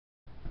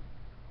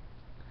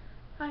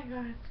Hi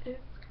guys,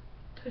 it's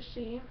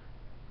Tushy,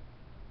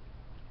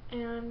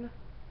 and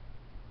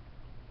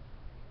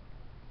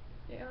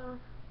yeah,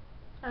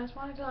 I just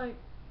wanted to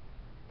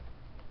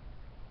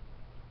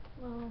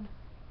well,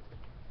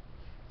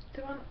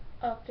 do an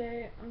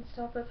update on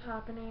stuff that's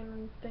happening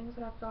and things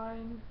that I've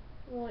gotten,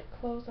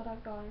 clothes that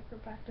I've gotten for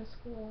back to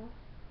school.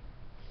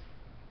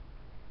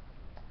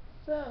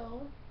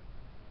 So,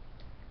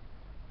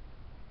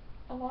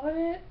 a lot of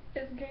it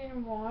is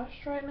getting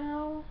washed right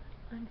now,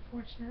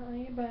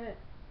 unfortunately, but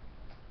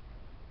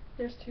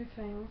there's two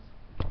things.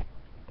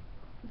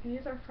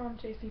 These are from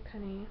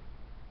JCPenney.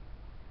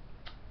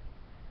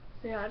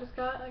 So yeah, I just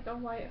got a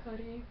white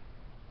hoodie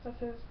that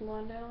says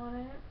London on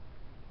it.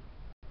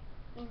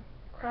 And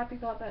Crappy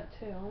got that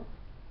too.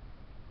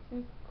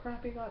 And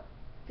Crappy got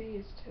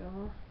these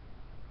two.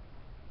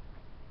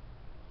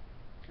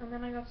 And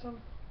then I got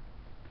some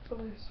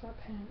blue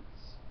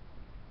sweatpants.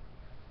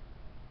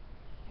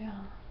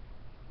 Yeah.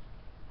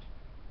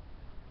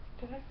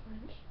 Did I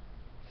flinch?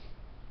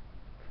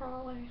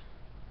 Probably.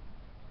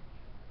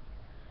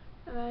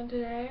 And then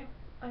today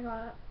I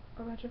got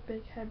a bunch of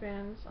big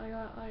headbands. I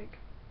got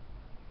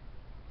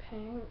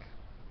pink,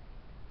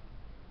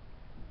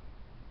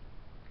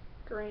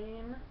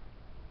 green,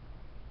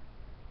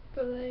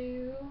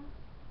 blue,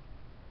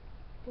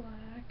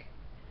 black,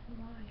 and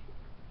white.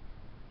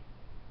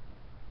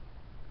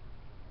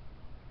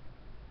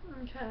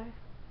 Okay.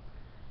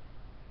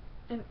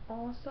 And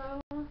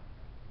also,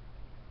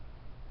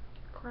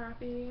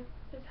 Crappy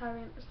is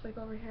having a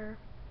sleepover here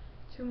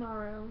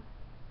tomorrow.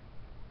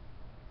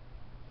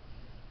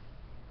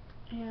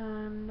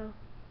 And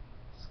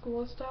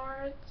school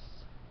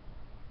starts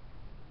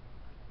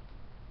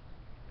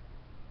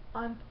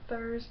on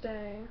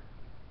Thursday.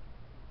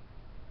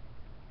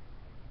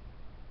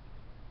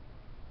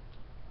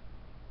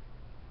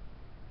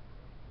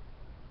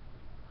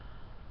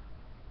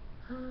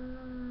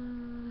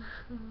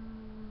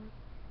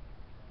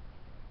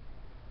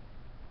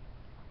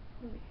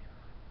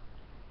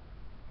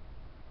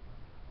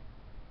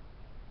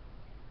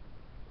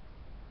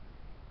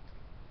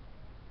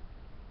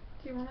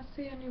 Do you want to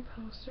see a new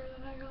poster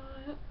that I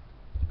got?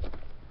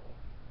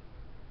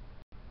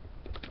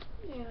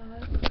 Yeah,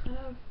 it's kind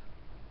of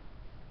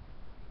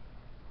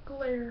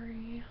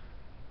glary.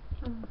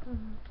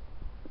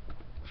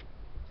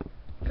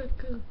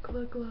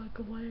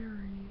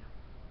 Glary.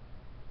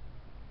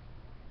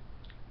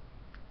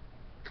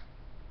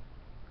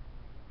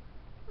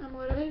 I'm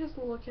literally just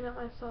looking at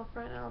myself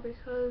right now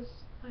because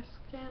my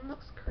skin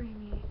looks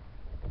creamy.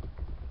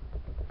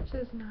 Which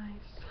is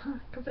nice,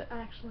 because it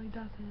actually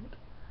doesn't.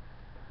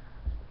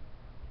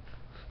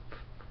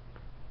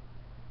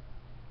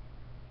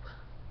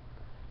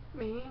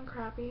 Me and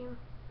Crappy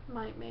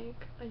might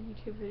make a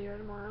YouTube video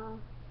tomorrow.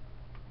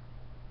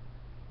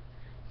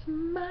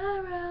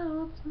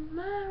 Tomorrow,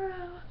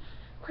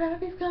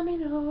 Crappy's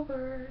coming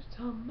over.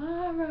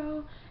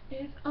 Tomorrow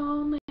is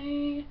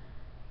only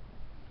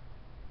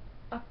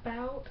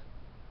about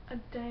a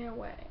day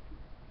away.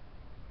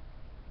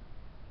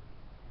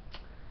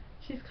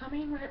 She's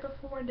coming right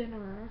before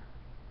dinner.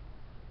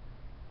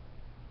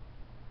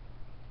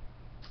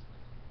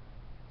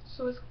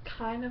 So it's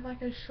kind of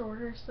like a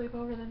shorter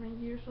sleepover than we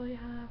usually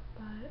have,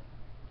 but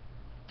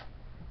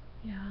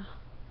yeah.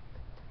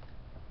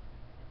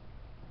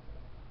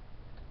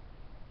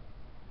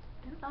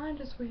 And I'm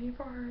just waiting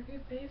for her to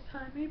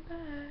FaceTime me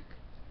back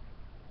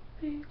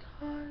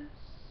because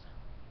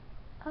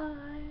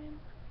I'm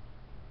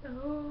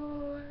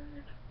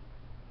bored.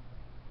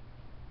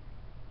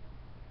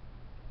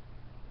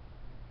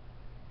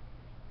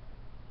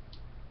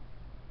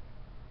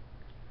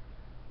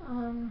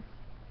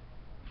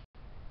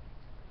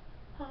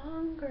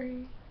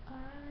 Hungry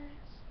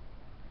eyes.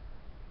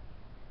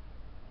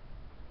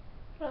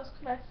 What else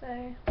could I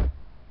say?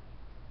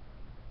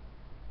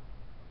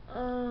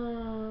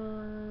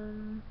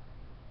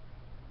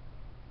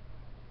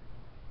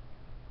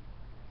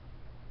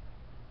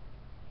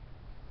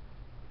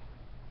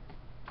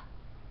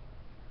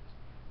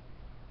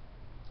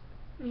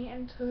 Me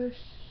and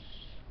Tush,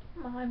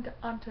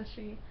 I'm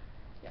Tushy.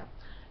 Yeah.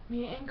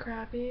 Me and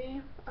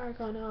Crappy are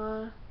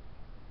gonna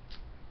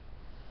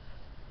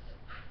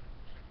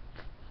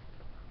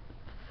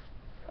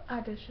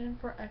audition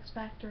for X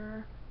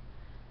Factor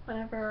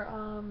whenever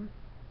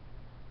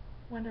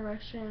One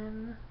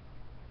Direction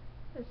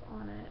is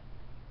on it.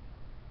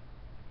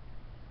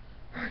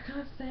 We're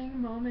gonna sing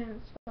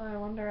Moments by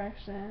One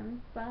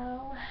Direction.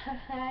 So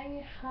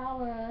hey,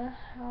 holla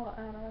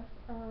at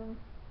us.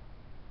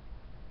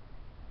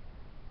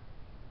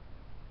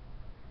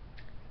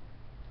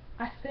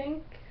 I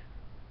think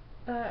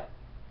that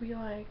we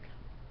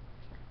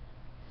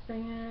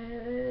sing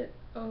it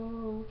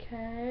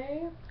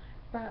okay,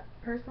 but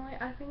personally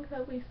I think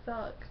that we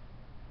suck.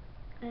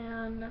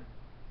 And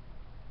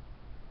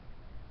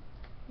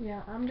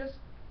yeah, I'm just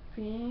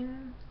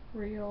being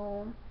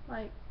real.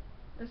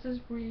 This is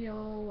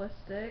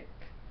realisticness.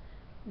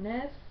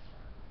 I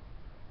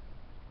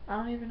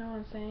don't even know what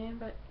I'm saying,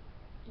 but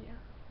yeah.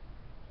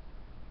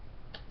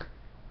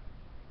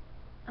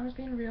 I'm just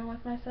being real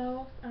with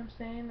myself. I'm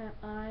saying that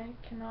I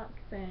cannot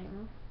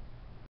sing.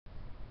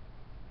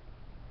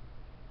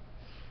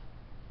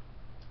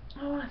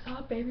 Oh, I saw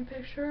a baby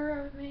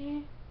picture of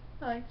me,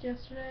 like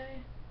yesterday,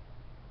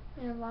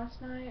 and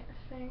last night,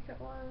 I think it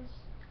was.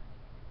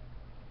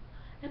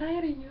 And I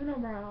had a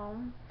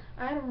unibrow.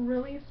 I had a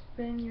really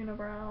thin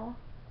unibrow,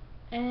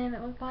 and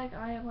it looked like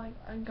I had like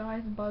a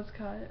guy's buzz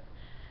cut.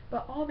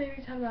 But all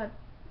babies have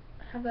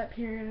that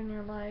period in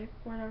your life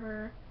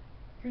whenever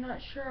you're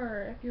not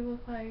sure if you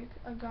look like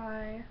a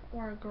guy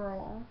or a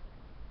girl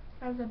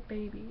as a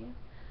baby.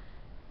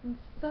 And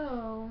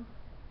so,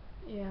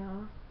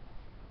 yeah.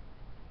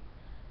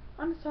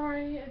 I'm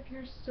sorry if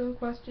you're still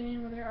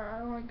questioning whether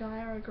I'm a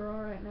guy or a girl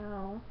right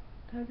now.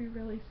 That'd be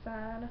really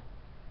sad.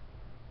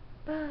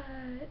 But,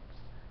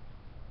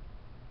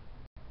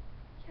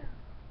 yeah.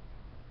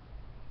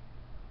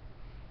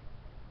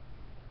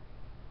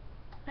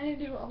 I need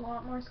to do a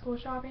lot more school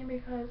shopping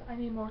because I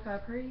need more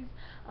capris,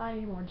 I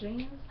need more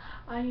jeans,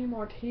 I need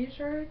more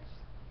t-shirts,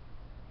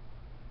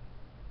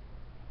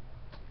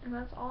 and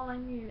that's all I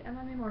need. And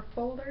I need more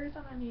folders,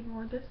 and I need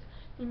more this,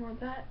 need more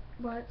that,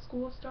 but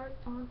school starts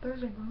on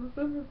Thursday.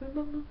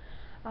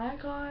 I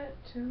got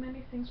too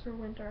many things for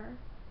winter.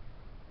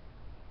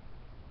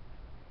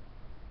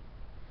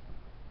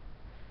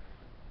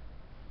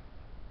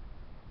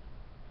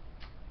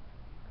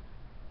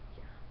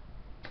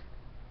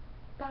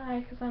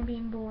 Bye, because I'm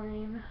being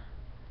boring.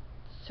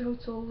 So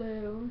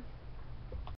low.